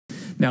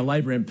Now,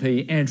 Labor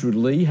MP Andrew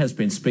Leigh has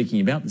been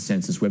speaking about the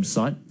Census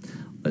website.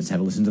 Let's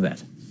have a listen to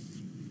that.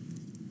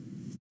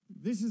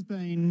 This has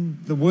been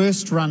the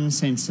worst run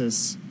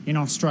census in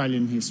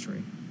Australian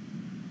history,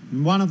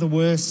 and one of the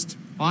worst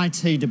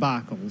IT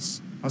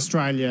debacles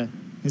Australia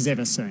has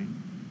ever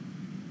seen.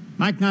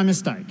 Make no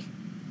mistake,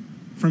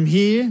 from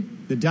here,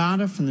 the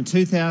data from the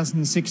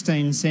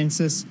 2016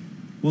 census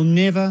will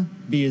never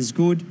be as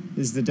good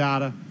as the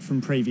data from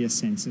previous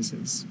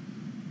censuses.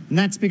 And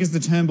that's because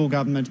the Turnbull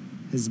government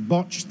has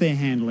botched their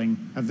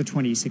handling of the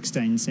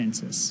 2016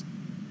 census.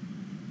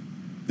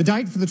 The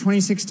date for the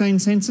 2016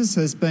 census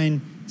has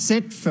been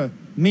set for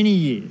many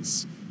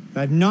years.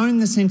 They've known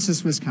the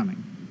census was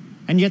coming,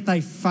 and yet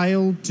they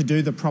failed to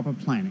do the proper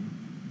planning.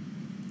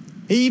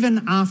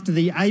 Even after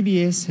the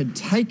ABS had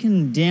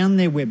taken down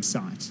their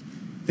website,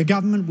 the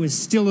government was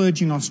still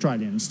urging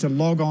Australians to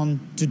log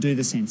on to do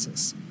the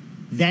census.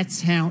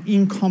 That's how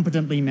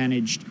incompetently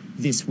managed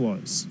this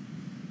was.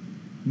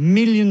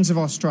 Millions of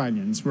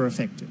Australians were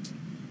affected.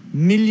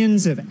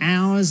 Millions of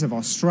hours of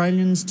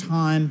Australians'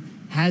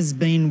 time has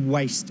been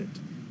wasted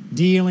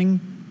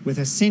dealing with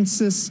a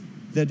census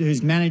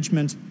whose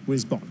management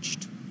was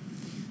botched.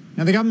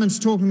 Now, the government's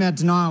talking about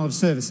denial of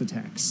service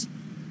attacks.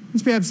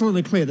 Let's be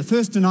absolutely clear. The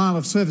first denial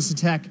of service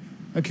attack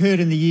occurred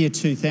in the year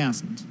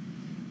 2000.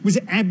 It was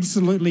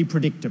absolutely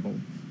predictable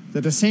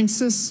that a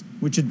census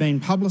which had been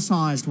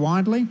publicised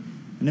widely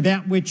and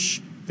about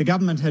which the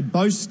government had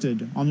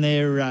boasted on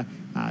their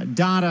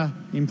data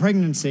in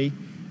pregnancy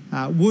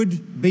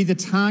would be the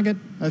target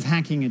of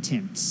hacking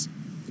attempts.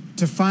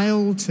 To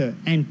fail to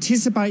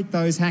anticipate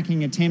those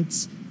hacking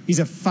attempts is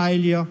a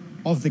failure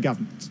of the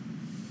government.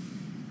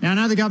 Now, I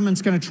know the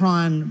government's going to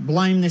try and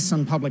blame this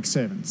on public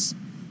servants.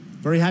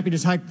 Very happy to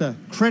take the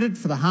credit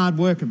for the hard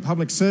work of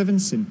public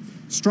servants in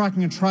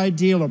striking a trade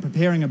deal or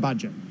preparing a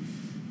budget.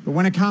 But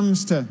when it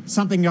comes to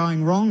something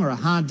going wrong or a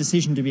hard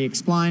decision to be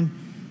explained,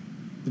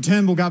 the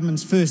Turnbull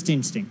government's first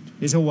instinct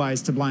is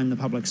always to blame the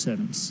public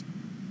servants.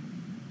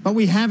 But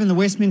we have in the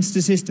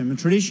Westminster system a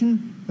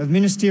tradition of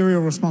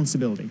ministerial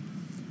responsibility.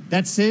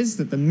 That says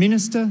that the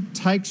minister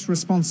takes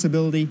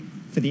responsibility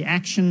for the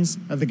actions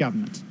of the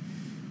government.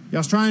 The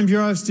Australian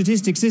Bureau of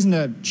Statistics isn't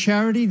a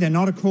charity, they're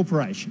not a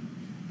corporation.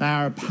 They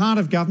are a part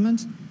of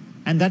government,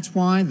 and that's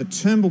why the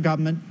Turnbull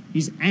government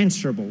is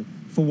answerable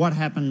for what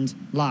happened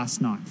last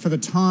night, for the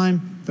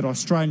time that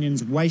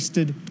Australians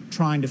wasted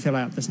trying to fill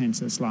out the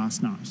census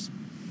last night.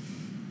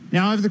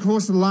 Now, over the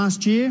course of the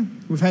last year,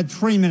 we've had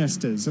 3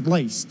 ministers, at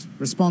least,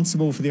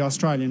 responsible for the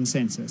Australian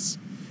census.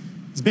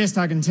 As best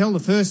I can tell, the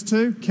first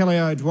two, Kelly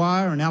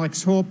O'Dwyer and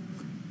Alex Hawke,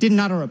 didn't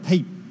utter a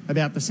peep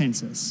about the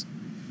census.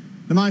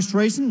 The most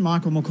recent,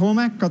 Michael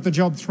McCormack, got the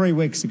job 3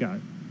 weeks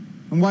ago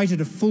and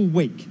waited a full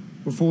week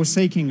before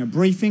seeking a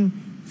briefing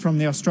from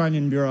the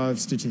Australian Bureau of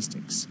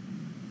Statistics.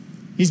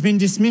 He's been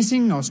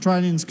dismissing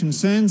Australians'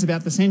 concerns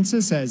about the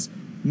census as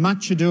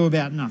much ado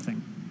about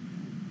nothing.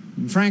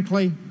 And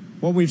frankly,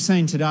 what we've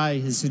seen today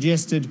has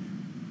suggested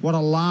what a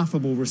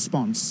laughable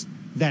response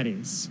that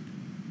is.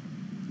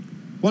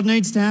 What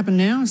needs to happen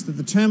now is that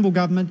the Turnbull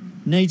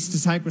government needs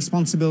to take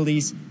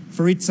responsibilities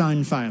for its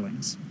own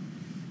failings.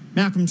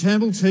 Malcolm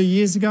Turnbull 2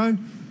 years ago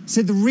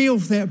said the real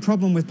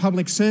problem with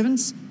public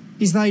servants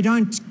is they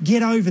don't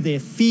get over their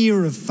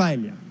fear of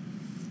failure.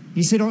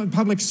 He said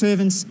public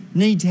servants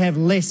need to have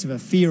less of a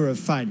fear of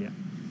failure.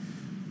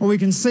 Well, we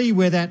can see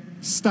where that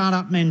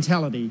start-up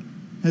mentality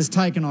has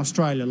taken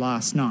Australia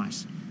last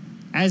night,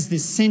 as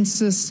this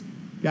census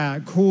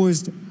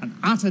caused an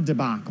utter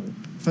debacle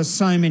for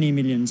so many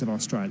millions of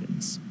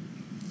Australians.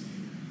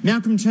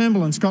 Malcolm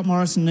Turnbull and Scott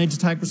Morrison need to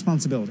take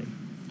responsibility.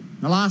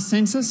 In the last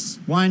census,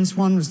 Wayne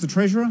Swan was the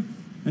Treasurer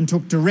and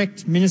took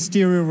direct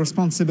ministerial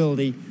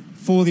responsibility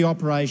for the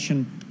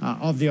operation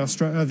of the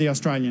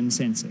Australian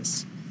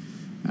census.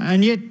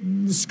 And yet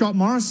Scott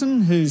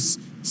Morrison, who's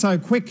so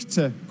quick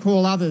to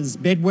call others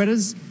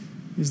bedwetters,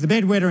 is the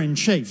bedwetter in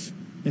chief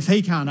if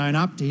he can't own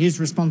up to his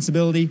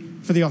responsibility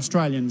for the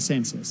Australian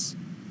census.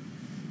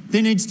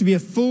 There needs to be a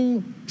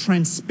full,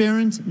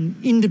 transparent and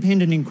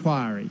independent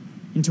inquiry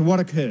into what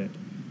occurred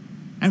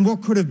and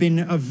what could have been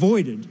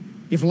avoided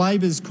if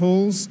Labor's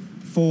calls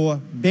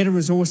for better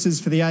resources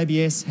for the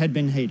ABS had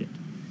been heeded.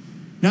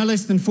 No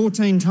less than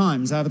 14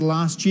 times over the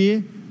last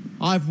year,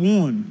 I've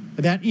warned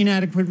about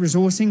inadequate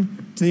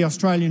resourcing to the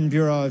Australian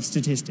Bureau of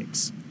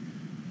Statistics.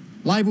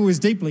 Labor was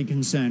deeply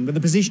concerned, but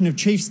the position of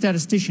Chief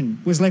Statistician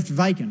was left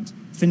vacant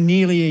for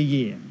nearly a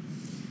year.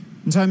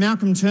 And so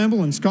Malcolm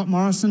Turnbull and Scott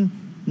Morrison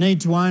need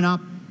to own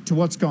up to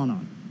what's gone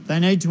on. They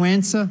need to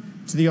answer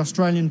to the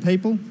Australian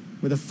people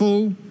with a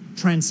full,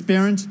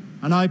 transparent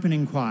and open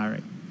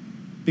inquiry.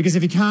 Because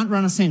if you can't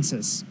run a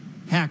census,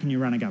 how can you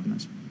run a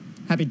government?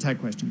 Happy to take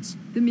questions.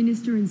 The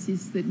Minister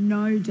insists that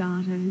no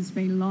data has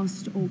been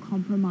lost or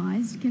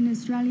compromised. Can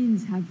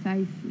Australians have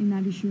faith in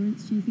that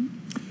assurance, do you think?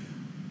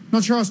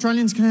 Not sure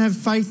Australians can have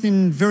faith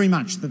in very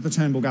much that the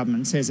Turnbull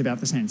government says about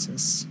the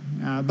census.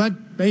 But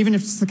even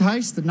if it's the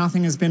case that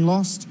nothing has been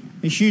lost,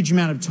 a huge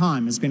amount of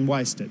time has been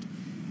wasted.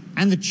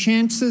 And the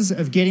chances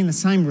of getting the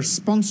same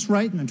response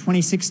rate in the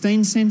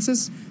 2016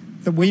 census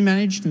that we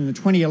managed in the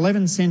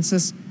 2011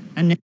 census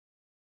and now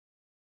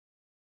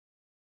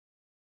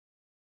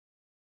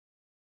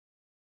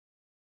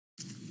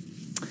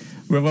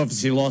We've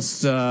obviously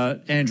lost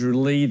Andrew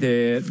Leigh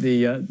there.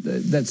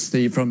 That's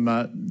from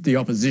the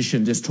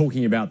opposition, just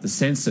talking about the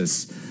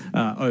census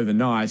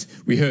overnight.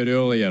 We heard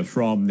earlier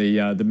from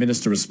the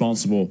minister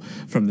responsible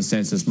from the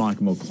census,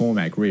 Michael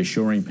McCormack,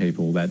 reassuring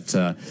people that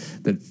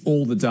that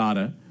all the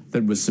data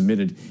that was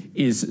submitted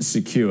is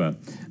secure.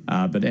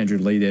 But Andrew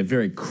Leigh, they're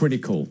very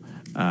critical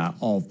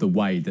of the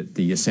way that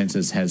the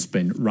census has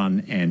been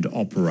run and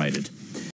operated.